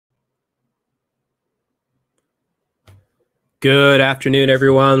Good afternoon,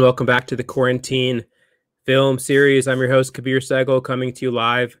 everyone. Welcome back to the Quarantine Film Series. I'm your host, Kabir Sehgal, coming to you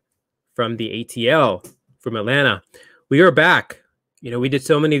live from the ATL from Atlanta. We are back. We did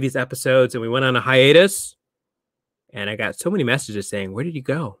so many of these episodes and we went on a hiatus. And I got so many messages saying, where did you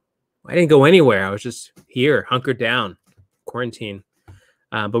go? I didn't go anywhere. I was just here, hunkered down, quarantine.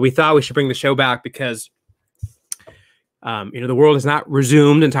 But we thought we should bring the show back because, the world has not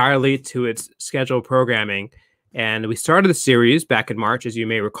resumed entirely to its scheduled programming. And we started the series back in March, as you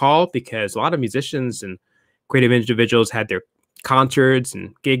may recall, because a lot of musicians and creative individuals had their concerts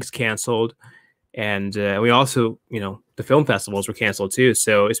and gigs canceled. And we also, the film festivals were canceled too.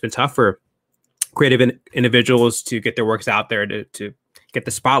 So it's been tough for creative individuals to get their works out there to get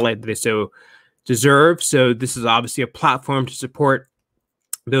the spotlight that they so deserve. So this is obviously a platform to support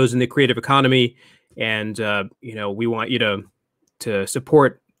those in the creative economy. And, we want you to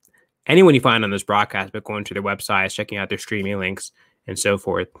support anyone you find on this broadcast, but going to their websites, checking out their streaming links, and so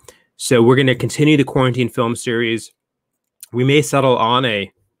forth. So we're going to continue the Quarantine Film Series. We may settle on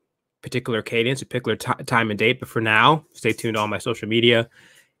a particular cadence, a particular time and date, but for now, stay tuned on my social media.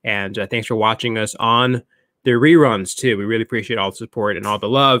 And thanks for watching us on the reruns, too. We really appreciate all the support and all the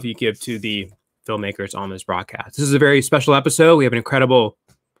love you give to the filmmakers on this broadcast. This is a very special episode. We have an incredible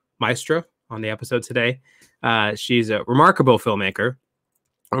maestro on the episode today. She's a remarkable filmmaker.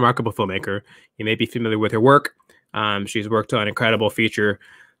 You may be familiar with her work. She's worked on incredible feature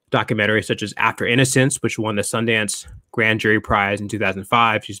documentaries such as After Innocence, which won the Sundance Grand Jury Prize in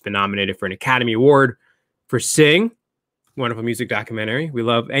 2005. She's been nominated for an Academy Award for Sing, wonderful music documentary. We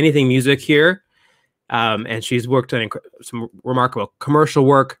love anything music here. And she's worked on some remarkable commercial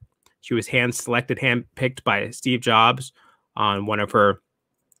work. She was hand-picked by Steve Jobs on one of her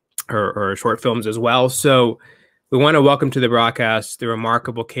short films as well. So we want to welcome to the broadcast the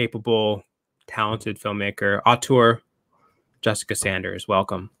remarkable, capable, talented filmmaker, auteur, Jessica Sanders.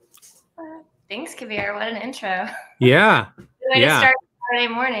 Welcome. Thanks, Kabir. What an intro. Yeah. Good way to start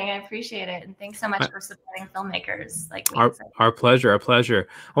Saturday morning. I appreciate it. And thanks so much for supporting filmmakers like me. Our pleasure.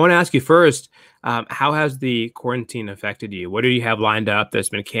 I want to ask you first, how has the quarantine affected you? What do you have lined up that's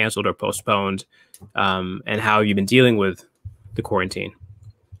been canceled or postponed? And how have you been dealing with the quarantine?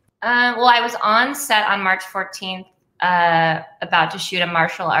 Well, I was on set on March 14th, about to shoot a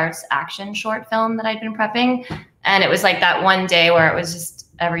martial arts action short film that I'd been prepping. And it was like that one day where it was just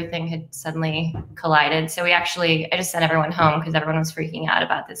everything had suddenly collided. So I just sent everyone home because everyone was freaking out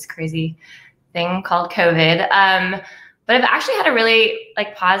about this crazy thing called COVID. But I've actually had a really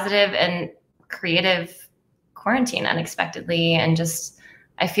positive and creative quarantine unexpectedly. And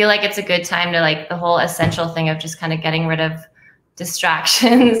I feel like it's a good time to the whole essential thing of just kind of getting rid of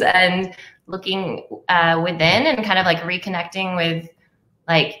distractions and looking within and kind of reconnecting with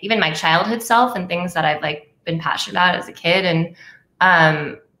even my childhood self and things that I've been passionate about as a kid, and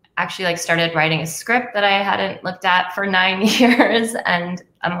actually started writing a script that I hadn't looked at for 9 years, and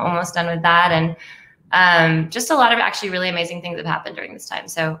I'm almost done with that. And just a lot of actually really amazing things have happened during this time.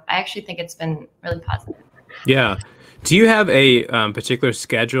 So I actually think it's been really positive. Yeah. Do you have a particular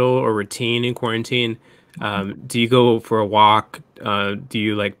schedule or routine in quarantine? Do you go for a walk? Do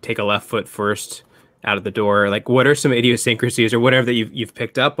you take a left foot first out of the door? What are some idiosyncrasies or whatever that you've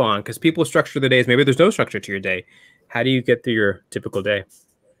picked up on? Because people structure their days. Maybe there's no structure to your day. How do you get through your typical day?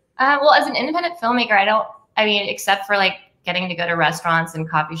 Well, as an independent filmmaker, except for getting to go to restaurants and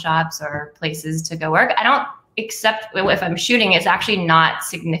coffee shops or places to go work, except if I'm shooting, it's actually not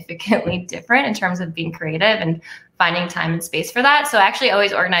significantly different in terms of being creative and finding time and space for that. So I actually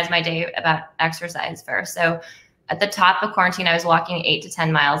always organize my day about exercise first. So at the top of quarantine, I was walking 8 to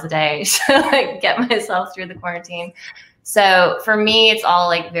 10 miles a day to get myself through the quarantine. So for me, it's all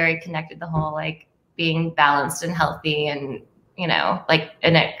very connected, the whole being balanced and healthy, and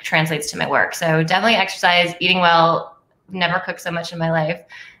and it translates to my work. So definitely exercise, eating well, never cooked so much in my life.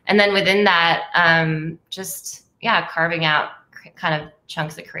 And then within that, carving out kind of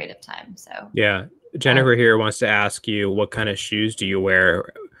chunks of creative time. So yeah. Jennifer here wants to ask you, what kind of shoes do you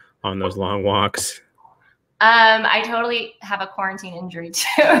wear on those long walks? I totally have a quarantine injury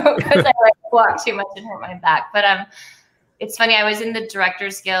too, because I walk too much and hurt my back. But it's funny, I was in the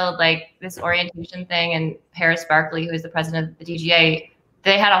Directors Guild, this orientation thing, and Paris Barkley, who is the president of the DGA,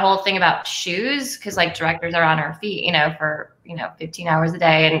 they had a whole thing about shoes, because directors are on our feet, for 15 hours a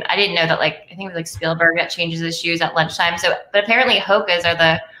day. And I didn't know that I think it was Spielberg that changes his shoes at lunchtime. So, but apparently Hoka's are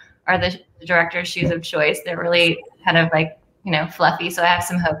the director's shoes of choice. They're really kind of fluffy. So I have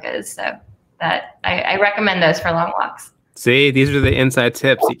some Hoka's. So that I recommend those for long walks. See, these are the inside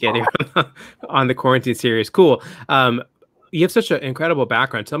tips you get here on the quarantine series. Cool. You have such an incredible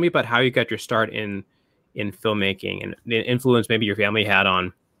background. Tell me about how you got your start in in filmmaking and the influence maybe your family had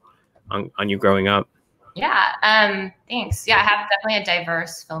on you growing up. Yeah, thanks. Yeah, I have definitely a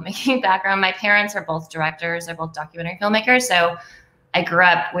diverse filmmaking background. My parents are both directors. They're both documentary filmmakers. So I grew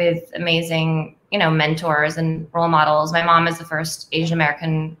up with amazing, mentors and role models. My mom is the first Asian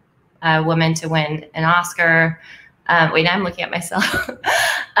American woman to win an Oscar. Wait, now I'm looking at myself.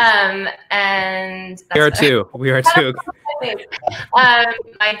 And that's we are too. We are too.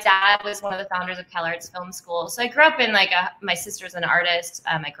 My dad was one of the founders of CalArts Film School. So I grew up in my sister's an artist.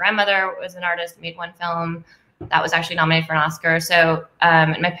 My grandmother was an artist, made one film that was actually nominated for an Oscar. So,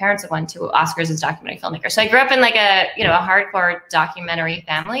 and my parents have won 2 Oscars as documentary filmmakers. So I grew up in a hardcore documentary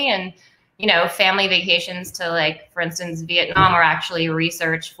family, and, family vacations to for instance, Vietnam, or actually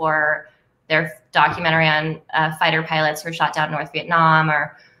research for their documentary on fighter pilots who were shot down in North Vietnam,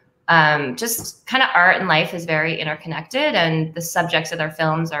 or just kind of art and life is very interconnected, and the subjects of their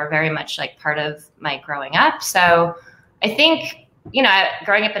films are very much part of my growing up. So I think,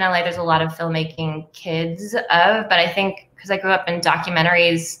 growing up in LA, there's a lot of filmmaking kids but I think because I grew up in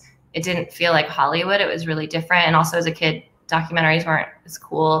documentaries, it didn't feel like Hollywood. It was really different. And also as a kid, documentaries weren't as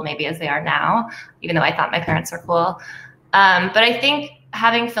cool maybe as they are now, even though I thought my parents were cool. But I think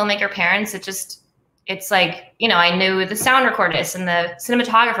having filmmaker parents, it's I knew the sound recordists and the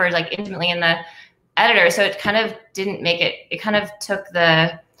cinematographers intimately, and the editor. So it kind of didn't make it kind of took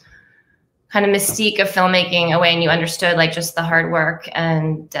the kind of mystique of filmmaking away, and you understood just the hard work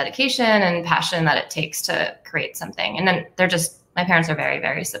and dedication and passion that it takes to create something. And then my parents are very,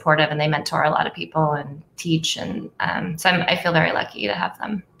 very supportive, and they mentor a lot of people and teach. And so I feel very lucky to have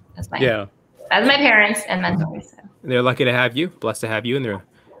them as my parents and mentors. So. They're lucky to have you, blessed to have you in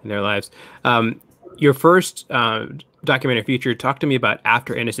their lives. Your first documentary feature, talk to me about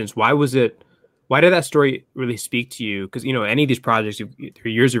After Innocence. Why did that story really speak to you? Because, any of these projects,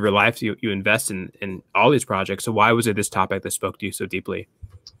 through years of your life, you invest in all these projects. So why was it this topic that spoke to you so deeply?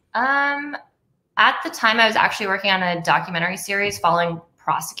 At the time, I was actually working on a documentary series following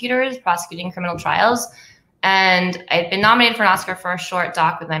prosecutors prosecuting criminal trials. And I'd been nominated for an Oscar for a short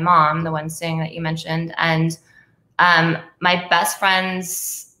doc with my mom, the one Sing that you mentioned. And my best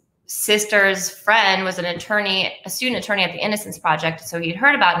friend's sister's friend was a student attorney at the Innocence Project. So he'd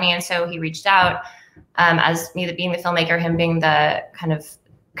heard about me, and so he reached out as me being the filmmaker, him being the kind of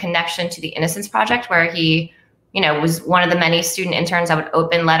connection to the Innocence Project, where he, was one of the many student interns that would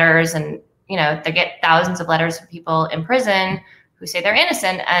open letters, and, they get thousands of letters from people in prison who say they're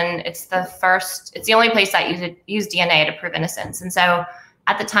innocent. And it's the only place that use DNA to prove innocence. And so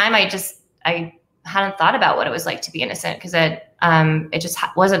at the time, I hadn't thought about what it was like to be innocent, because it just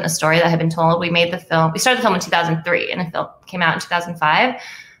wasn't a story that had been told. We made the film. We started the film in 2003, and the film came out in 2005.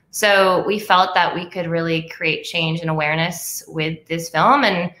 So we felt that we could really create change and awareness with this film.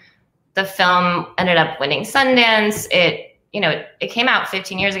 And the film ended up winning Sundance. It came out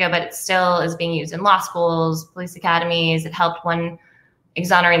 15 years ago, but it still is being used in law schools, police academies. It helped one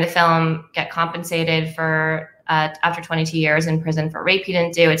exonerating the film get compensated for after 22 years in prison for rape he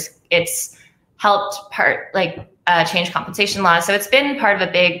didn't do. It's helped change compensation laws. So it's been part of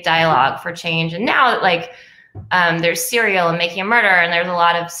a big dialogue for change. And now there's Serial and Making a Murder, and there's a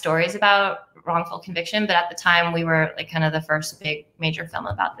lot of stories about wrongful conviction. But at the time, we were kind of the first big major film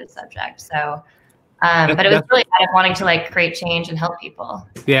about this subject. So, but it was really kind of wanting to create change and help people.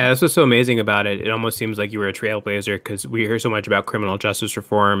 Yeah, that's what's so amazing about it. It almost seems like you were a trailblazer, because we hear so much about criminal justice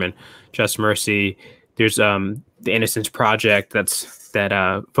reform and just mercy. There's the Innocence Project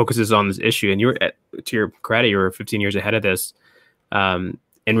that focuses on this issue, and to your credit, you were 15 years ahead of this, and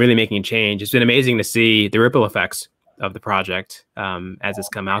really making change. It's been amazing to see the ripple effects of the project as it's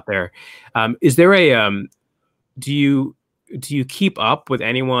come out there. Is there do you keep up with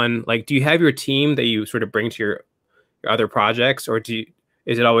anyone? Do you have your team that you sort of bring to your other projects, or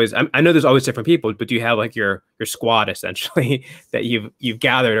is it always? I know there's always different people, but do you have your squad essentially that you've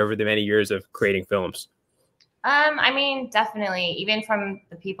gathered over the many years of creating films? I mean, definitely, even from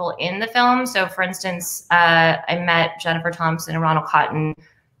the people in the film. So for instance, I met Jennifer Thompson and Ronald Cotton.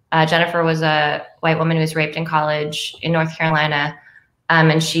 Jennifer was a white woman who was raped in college in North Carolina.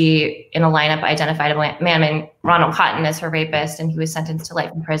 And she, in a lineup, identified a man named Ronald Cotton as her rapist, and he was sentenced to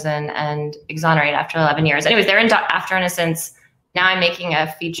life in prison and exonerated after 11 years. Anyways, they're in After Innocence. Now I'm making a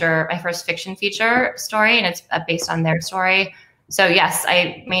feature, my first fiction feature story, and it's based on their story. So yes,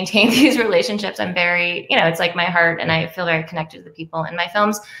 I maintain these relationships. I'm very, it's my heart, and I feel very connected to the people in my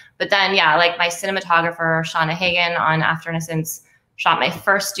films. But then, yeah, my cinematographer, Shauna Hagan on After Innocence, shot my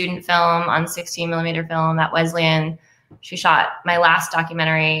first student film on 16mm film at Wesleyan. She shot my last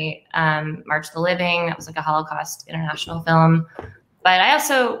documentary, March the Living. That was a Holocaust international film. But I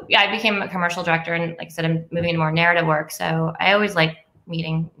also, yeah, I became a commercial director, and like I said, I'm moving into more narrative work. So I always like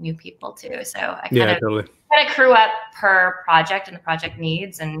meeting new people too. So I Totally. kind of crew up per project and the project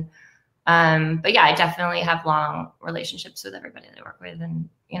needs. And but yeah, I definitely have long relationships with everybody that I work with. And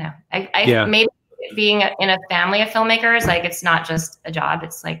I maybe being in a family of filmmakers, like it's not just a job.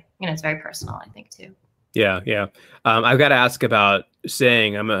 It's like, it's very personal, I think too. Yeah. I've got to ask about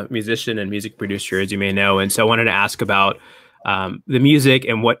saying I'm a musician and music producer, as you may know. And so I wanted to ask about the music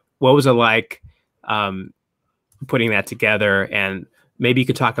and what was it like putting that together, and maybe you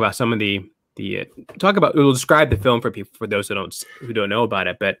could talk about some of we'll describe the film for people, for those who don't know about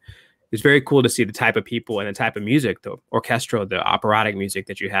it, but it's very cool to see the type of people and the type of music, the orchestral, the operatic music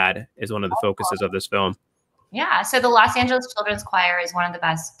that you had is one of the focuses of this film. Yeah. So the Los Angeles Children's Choir is one of the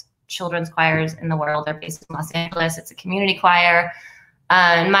best children's choirs in the world. They're based in Los Angeles. It's a community choir.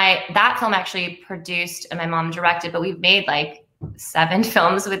 That film actually produced and my mom directed, but we've made like 7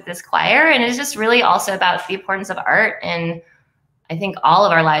 films with this choir. And it's just really also about the importance of art in, I think, all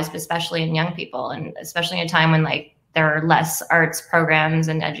of our lives, but especially in young people, and especially in a time when like there are less arts programs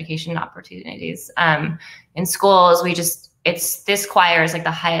and education opportunities in schools. This choir is like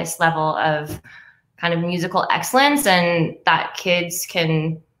the highest level of kind of musical excellence, and that kids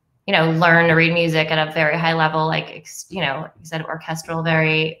can, learn to read music at a very high level, like, you said, orchestral,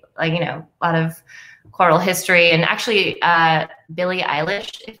 very, like, a lot of choral history. And actually, Billie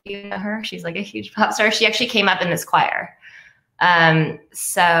Eilish, if you know her, she's like a huge pop star. She actually came up in this choir.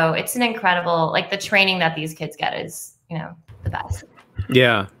 So it's an incredible, like the training that these kids get is, the best.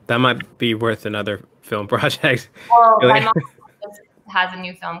 Yeah, that might be worth another film project. Well, my mom has a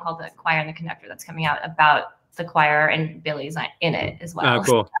new film called The Choir and the Conductor that's coming out about the choir, and Billie's in it as well. Oh,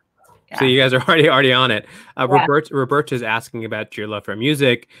 cool. Yeah. So you guys are already on it. Roberta's asking about your love for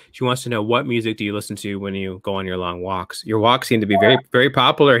music. She wants to know, what music do you listen to when you go on your long walks? Your walks seem to be very, very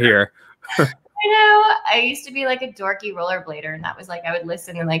popular here. I know. I used to be like a dorky rollerblader, and that was like I would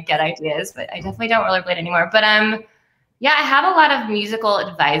listen and like get ideas, but I definitely don't rollerblade anymore. But yeah, I have a lot of musical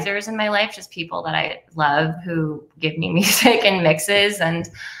advisors in my life, just people that I love who give me music and mixes. And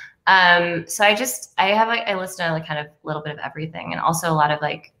so I listen to like kind of a little bit of everything, and also a lot of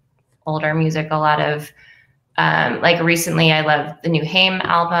like older music, a lot of like recently I love the new Haim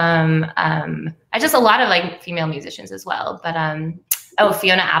album. I just a lot of like female musicians as well. But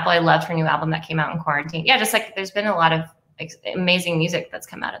Fiona Apple, I loved her new album that came out in quarantine. Yeah, just like there's been a lot of amazing music that's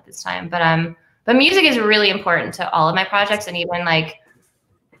come out at this time. But music is really important to all of my projects, and even like,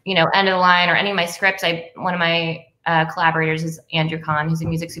 End of the Line or any of my scripts. One of my collaborators is Andrew Kahn, who's a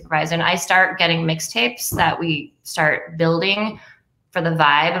music supervisor, and I start getting mixtapes that we start building for the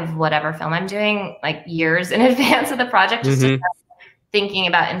vibe of whatever film I'm doing, like years in advance of the project, just to start thinking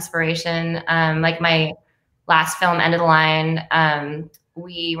about inspiration. Like my last film, End of the Line,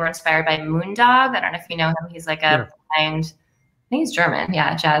 we were inspired by Moondog. I don't know if you know him. He's like a blind, I think he's German,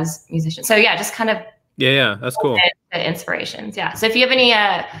 jazz musician. So yeah, just kind of that's cool. The inspirations, So if you have any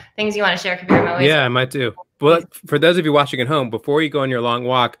things you want to share, Kabir, I might do. Well, for those of you watching at home, before you go on your long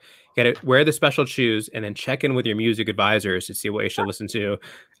walk, you gotta wear the special shoes and then check in with your music advisors to see what you should listen to.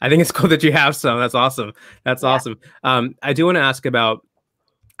 I think it's cool that you have some. That's awesome. Awesome. I do want to ask about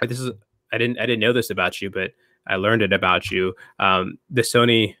I didn't know this about you, but I learned it about you. The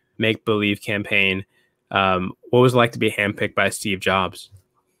Sony Make Believe campaign. What was it like to be handpicked by Steve Jobs?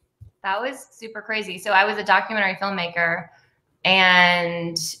 That was super crazy. So I was a documentary filmmaker,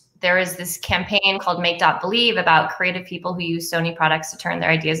 and there was this campaign called Make Believe about creative people who use Sony products to turn their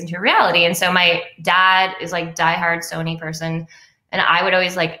ideas into reality. And so my dad is like diehard Sony person, and I would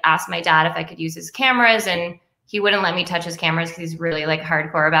always like ask my dad if I could use his cameras, and he wouldn't let me touch his cameras because he's really like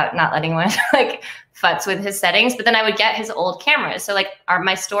hardcore about not letting one like futz with his settings. But then I would get his old cameras. So like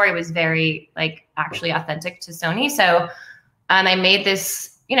my story was very like actually authentic to Sony. So I made this,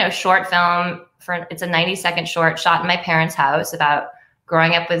 short film it's a 90-second short shot in my parents' house about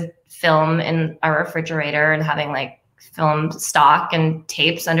growing up with film in our refrigerator and having like film stock and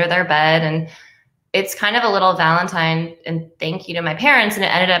tapes under their bed. And it's kind of a little Valentine and thank you to my parents. And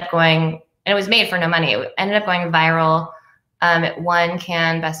it ended up going, and it was made for no money. It ended up going viral. It won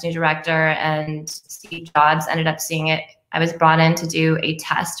Cannes Best New Director, and Steve Jobs ended up seeing it. I was brought in to do a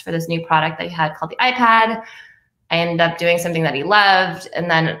test for this new product that he had called the iPad. I ended up doing something that he loved,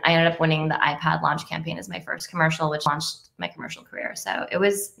 and then I ended up winning the iPad launch campaign as my first commercial, which launched my commercial career. So it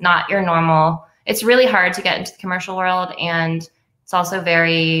was not your normal. It's really hard to get into the commercial world, and it's also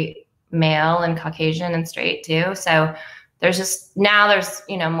very male and Caucasian and straight too. So there's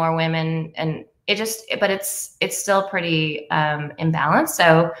more women, and but it's still pretty imbalanced.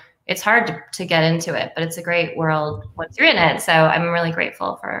 So it's hard to get into it, but it's a great world once you're in it. So I'm really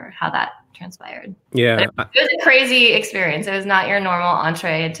grateful for how that transpired. Yeah. But it was a crazy experience. It was not your normal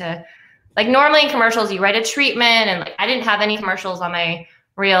entree into, like, normally in commercials, you write a treatment, and like I didn't have any commercials on my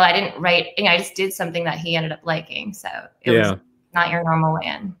reel. I didn't write, I just did something that he ended up liking. So it was not your normal way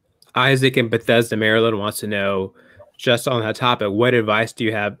in. Isaac in Bethesda, Maryland wants to know, just on that topic, what advice do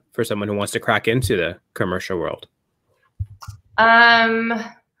you have for someone who wants to crack into the commercial world?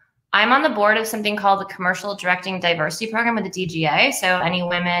 I'm on the board of something called the Commercial Directing Diversity Program with the DGA. So any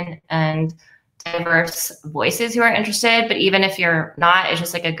women and diverse voices who are interested, but even if you're not, it's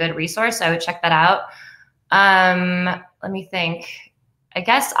just like a good resource. So I would check that out. Let me think. I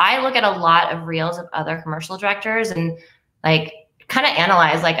guess I look at a lot of reels of other commercial directors and like kind of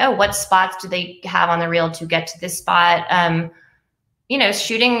analyze like, oh, what spots do they have on the reel to get to this spot? You know,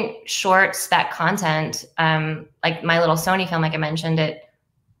 shooting short spec content, like my little Sony film, like I mentioned,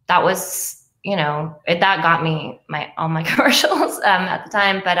 that was, you know, that got me all my commercials at the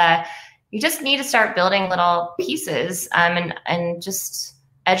time. But you just need to start building little pieces and just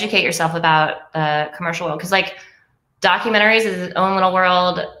educate yourself about the commercial world. Because like documentaries is its own little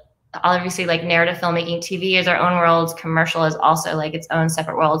world. Obviously, like narrative filmmaking, TV is our own world. Commercial is also like its own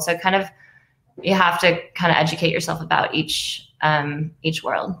separate world. So kind of you have to kind of educate yourself about each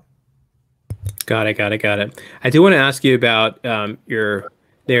world. Got it. I do want to ask you about your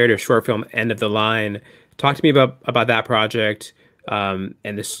narrative short film, End of the Line. Talk to me about that project and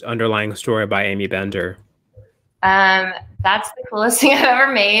this underlying story by Amy Bender. That's the coolest thing I've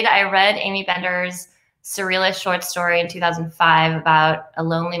ever made. I read Amy Bender's surrealist short story in 2005 about a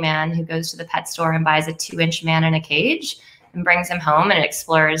lonely man who goes to the pet store and buys a 2-inch man in a cage and brings him home, and it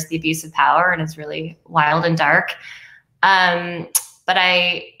explores the abuse of power, and it's really wild and dark. But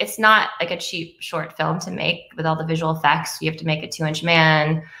it's not like a cheap short film to make with all the visual effects. You have to make a 2-inch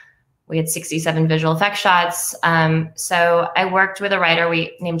man. We had 67 visual effects shots. So I worked with a writer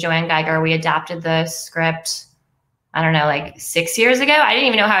named Joanne Geiger. We adapted the script, I don't know, like 6 years ago. I didn't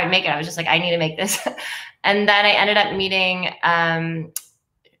even know how I'd make it. I was just like, I need to make this. And then I ended up meeting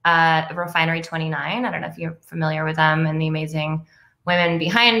Refinery 29. I don't know if you're familiar with them and the amazing women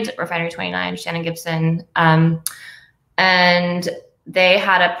behind Refinery 29, Shannon Gibson. And they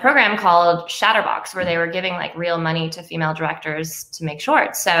had a program called Shatterbox where they were giving like real money to female directors to make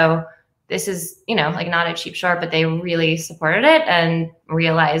shorts. So this is, you know, like not a cheap short, but they really supported it and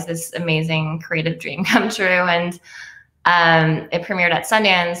realized this amazing creative dream come true. And it premiered at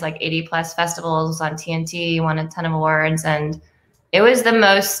Sundance, like 80+ festivals on TNT, won a ton of awards. And it was the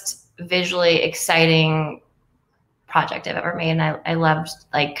most visually exciting project I've ever made. And I loved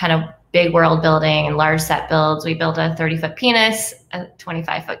like kind of big world building and large set builds. We built a 30-foot penis, a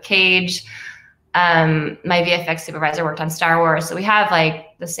 25-foot cage. My VFX supervisor worked on Star Wars. So we have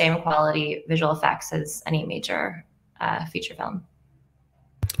like the same quality visual effects as any major feature film.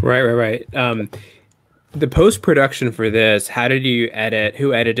 Right. The post-production for this, how did you edit?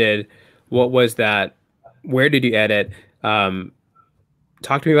 Who edited? What was that? Where did you edit?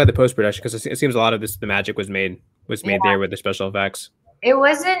 Talk to me about the post-production, because it seems a lot of the magic was made there with the special effects. It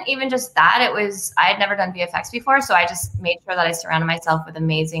wasn't even just that. It was, I had never done VFX before. So I just made sure that I surrounded myself with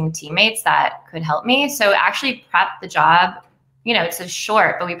amazing teammates that could help me. So actually prepped the job, you know, it's a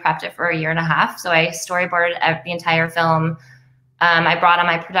short, but we prepped it for a 1.5 years. So I storyboarded the entire film. I brought on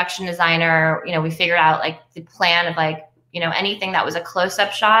my production designer. You know, we figured out like the plan of like, you know, anything that was a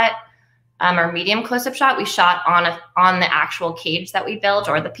close-up shot or medium close-up shot, we shot on the actual cage that we built,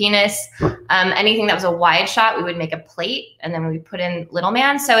 or the penis. Anything that was a wide shot, we would make a plate and then we put in little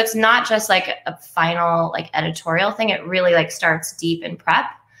man. So it's not just like a final like editorial thing. It really like starts deep in prep.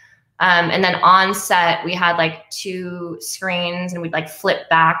 And then on set, we had like 2 screens and we'd like flip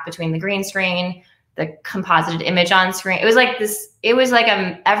back between the green screen, the composited image on screen. It was like this, it was like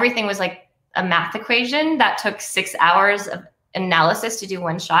everything was like a math equation that took 6 hours of analysis to do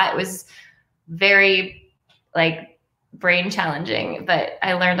one shot. It was very like brain challenging, but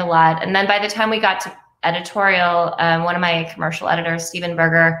I learned a lot. And then by the time we got to editorial, one of my commercial editors, Stephen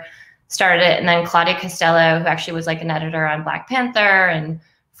Berger, started it. And then Claudia Costello, who actually was like an editor on Black Panther and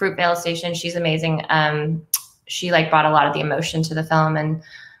Fruitvale Station, she's amazing. She like brought a lot of the emotion to the film. And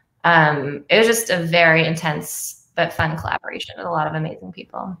it was just a very intense but fun collaboration with a lot of amazing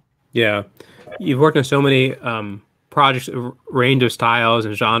people. Yeah. You've worked on so many projects, a range of styles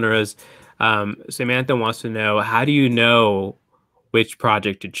and genres. Samantha wants to know, how do you know which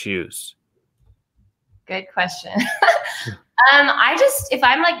project to choose? Good question. If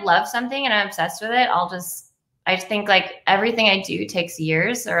I'm like love something and I'm obsessed with it, I think like everything I do takes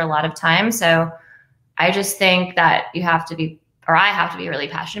years or a lot of time. So I just think that you have to be or I have to be really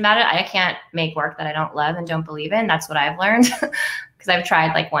passionate about it. I can't make work that I don't love and don't believe in. That's what I've learned because I've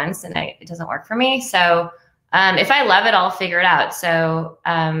tried like once and it doesn't work for me. So if I love it, I'll figure it out. So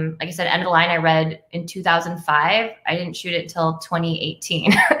like I said, End of the Line, I read in 2005. I didn't shoot it until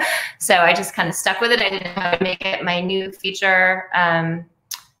 2018. So I just kind of stuck with it. I didn't know how to make it. My new feature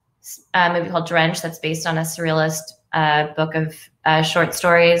movie called Drench, that's based on a surrealist book of short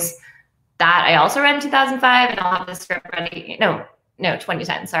stories that I also read in 2005, and I'll have the script ready. No,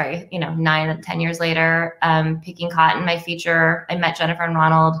 2010. Sorry, 9 10 years later. Picking Cotton, my feature. I met Jennifer and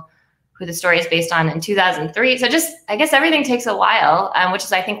Ronald, who the story is based on, in 2003. So I guess everything takes a while, which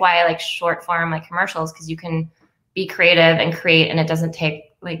is I think why I like short form like commercials, because you can be creative and create, and it doesn't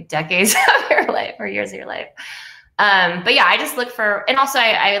take like decades of your life or years of your life. But yeah, I just look for, and also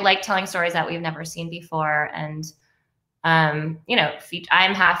I like telling stories that we've never seen before. And, I'm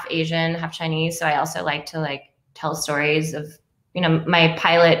half Asian, half Chinese. So I also like to tell stories of, my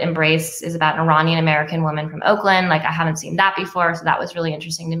pilot Embrace is about an Iranian American woman from Oakland. Like I haven't seen that before. So that was really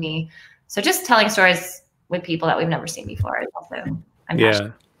interesting to me. So just telling stories with people that we've never seen before is also, I'm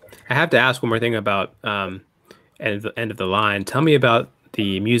passionate. I have to ask one more thing about End of the Line. Tell me about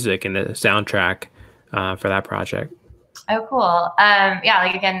the music and the soundtrack for that project. Oh, cool.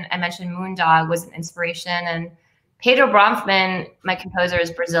 Like again, I mentioned Moondog was an inspiration, and Pedro Bronfman, my composer,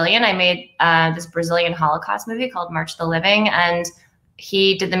 is Brazilian. I made this Brazilian Holocaust movie called March the Living, and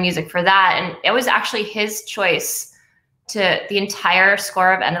he did the music for that. And it was actually his choice the entire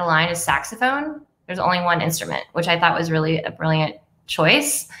score of End of the Line is saxophone. There's only one instrument, which I thought was really a brilliant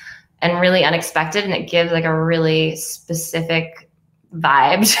choice and really unexpected. And it gives like a really specific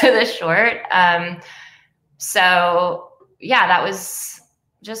vibe to the short. So yeah, that was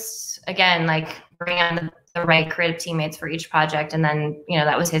just, again, like bringing on the right creative teammates for each project. And then,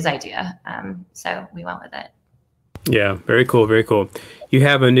 that was his idea. So we went with it. Yeah, very cool. Very cool. You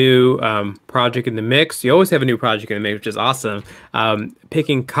have a new project in the mix. You always have a new project in the mix, which is awesome.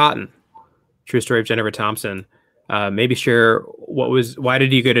 Picking Cotton, true story of Jennifer Thompson. Maybe share why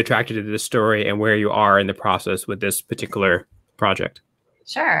did you get attracted to this story and where you are in the process with this particular project?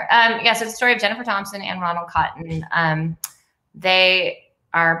 Sure. So the story of Jennifer Thompson and Ronald Cotton. They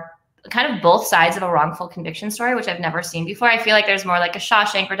are kind of both sides of a wrongful conviction story, which I've never seen before. I feel like there's more like a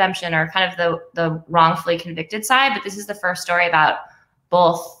Shawshank Redemption or kind of the wrongfully convicted side, but this is the first story about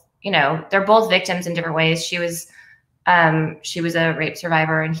both. They're both victims in different ways. She was a rape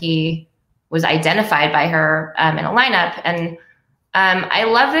survivor, and he was identified by her in a lineup. And I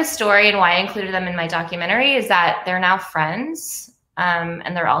love this story, and why I included them in my documentary is that they're now friends,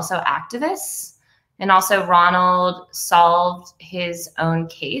 and they're also activists. And also Ronald solved his own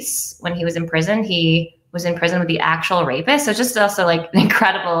case when he was in prison. He was in prison with the actual rapist. So just also like an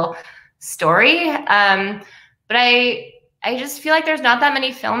incredible story. But I just feel like there's not that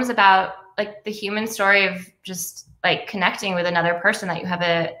many films about like the human story of just like connecting with another person that you have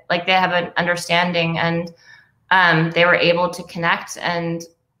they have an understanding, and they were able to connect and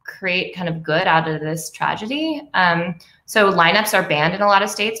create kind of good out of this tragedy. So lineups are banned in a lot of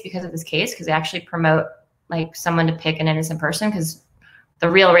states because of this case, because they actually promote like someone to pick an innocent person, because the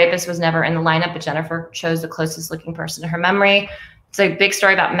real rapist was never in the lineup, but Jennifer chose the closest looking person to her memory. It's a big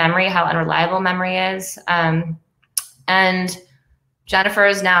story about memory, how unreliable memory is. And Jennifer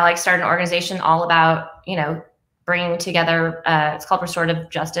is now like started an organization all about, bringing together, it's called restorative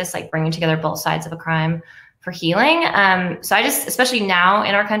justice, like bringing together both sides of a crime for healing. So I just, especially now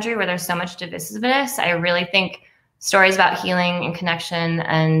in our country where there's so much divisiveness, I really think stories about healing and connection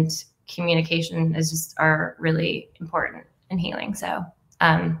and communication are really important in healing. So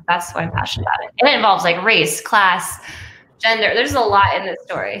that's why I'm passionate about it. And it involves like race, class, gender. There's a lot in this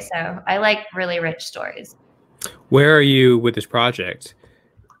story. So I like really rich stories. Where are you with this project?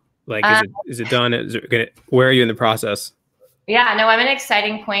 Like, is it done? Where are you in the process? Yeah, no, I'm at an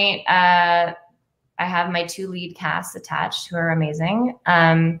exciting point. I have my 2 lead casts attached who are amazing.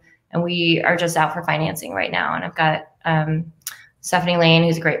 And we are just out for financing right now. And I've got Stephanie Lane,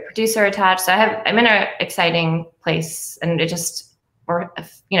 who's a great producer, attached. So I'm in an exciting place, and we're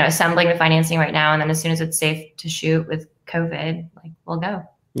assembling the financing right now. And then as soon as it's safe to shoot with COVID, like we'll go.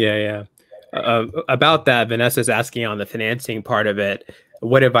 Yeah. About that, Vanessa's asking on the financing part of it,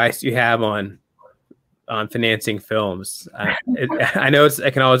 what advice do you have on financing films? I know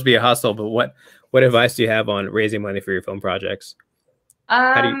it can always be a hustle, but what advice do you have on raising money for your film projects?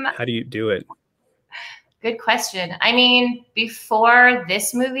 How do you do it? Good question. I mean, before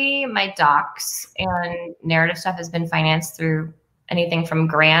this movie, my docs and narrative stuff has been financed through anything from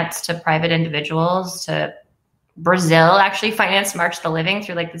grants to private individuals to Brazil actually financed March the Living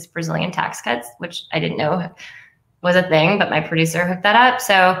through like this Brazilian tax cuts, which I didn't know was a thing, but my producer hooked that up.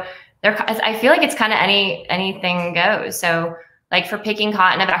 So I feel like it's kind of anything goes. So like for Picking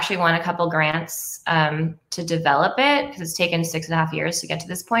Cotton, I've actually won a couple grants to develop it because it's taken 6.5 years to get to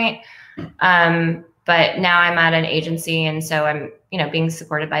this point. But now I'm at an agency, and so I'm, being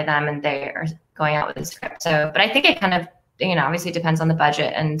supported by them, and they are going out with the script. So, but I think it kind of, obviously depends on the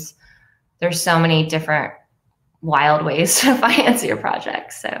budget, and there's so many different wild ways to finance your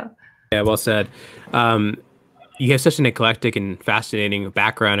projects. So yeah, well said. You have such an eclectic and fascinating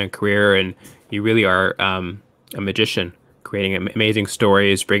background and career, and you really are a magician, creating amazing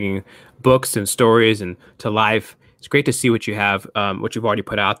stories, bringing books and stories and to life. It's great to see what you have, what you've already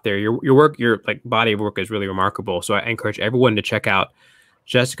put out there. Your work, your like body of work is really remarkable. So I encourage everyone to check out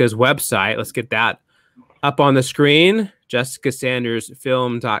Jessica's website. Let's get that up on the screen,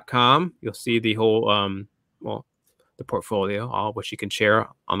 jessicasandersfilm.com. You'll see the whole, the portfolio, all of which you can share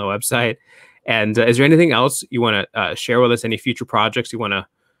on the website. And is there anything else you want to share with us? Any future projects you want to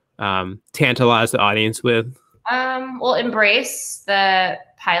tantalize the audience with? Well, Embrace, the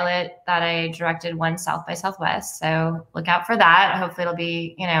pilot that I directed, won South by Southwest. So look out for that. Hopefully it'll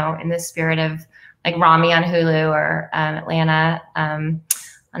be, in the spirit of like Rami on Hulu or Atlanta on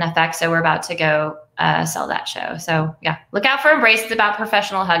FX. So we're about to go sell that show. So yeah, look out for Embrace. It's about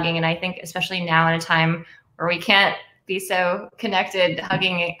professional hugging. And I think especially now in a time where we can't be so connected,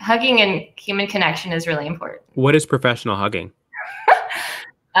 hugging and human connection is really important. What is professional hugging?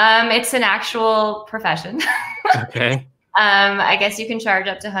 It's an actual profession. Okay. I guess you can charge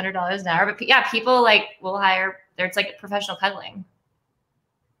up to $100 an hour, but yeah, people will hire. It's like professional cuddling.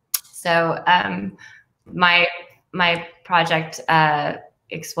 So my project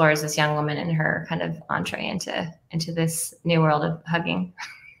explores this young woman and her kind of entree into this new world of hugging.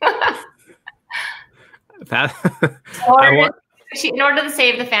 In order to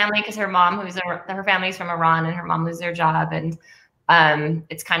save the family, because her mom, her family's from Iran, and her mom loses her job, and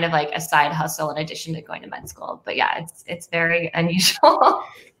it's kind of like a side hustle in addition to going to med school. But yeah, it's very unusual.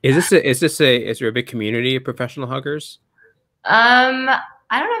 Is there a big community of professional huggers?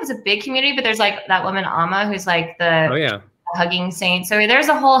 I don't know if it's a big community, but there's like that woman Amma who's like the hugging saint. So there's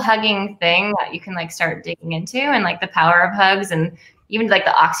a whole hugging thing that you can like start digging into, and like the power of hugs, and even like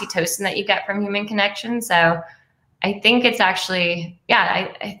the oxytocin that you get from human connection. So I think it's actually,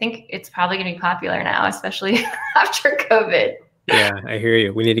 I think it's probably going to be popular now, especially after COVID. Yeah, I hear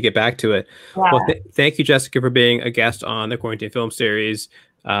you. We need to get back to it. Yeah. Well, thank you, Jessica, for being a guest on the Quarantine Film Series.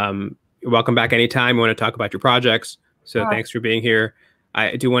 You're welcome back anytime you want to talk about your projects. So thanks for being here.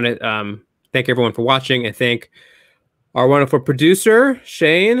 I do want to thank everyone for watching, and thank our wonderful producer,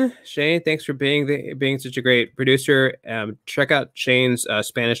 Shane. Shane, thanks for being such a great producer. Check out Shane's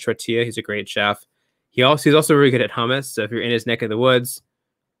Spanish tortilla. He's a great chef. He's also really good at hummus. So if you're in his neck of the woods,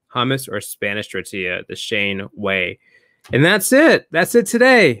 hummus or Spanish tortilla, the Shane way. And that's it. That's it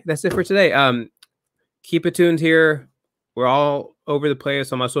today. That's it for today. Keep it tuned here. We're all over the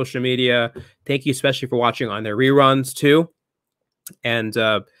place on my social media. Thank you especially for watching on their reruns too. And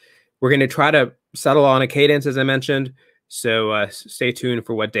we're going to try to settle on a cadence, as I mentioned. So stay tuned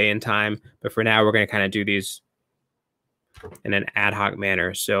for what day and time. But for now, we're going to kind of do these in an ad hoc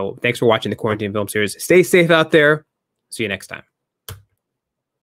manner. So thanks for watching the Quarantine Film Series. Stay safe out there. See you next time.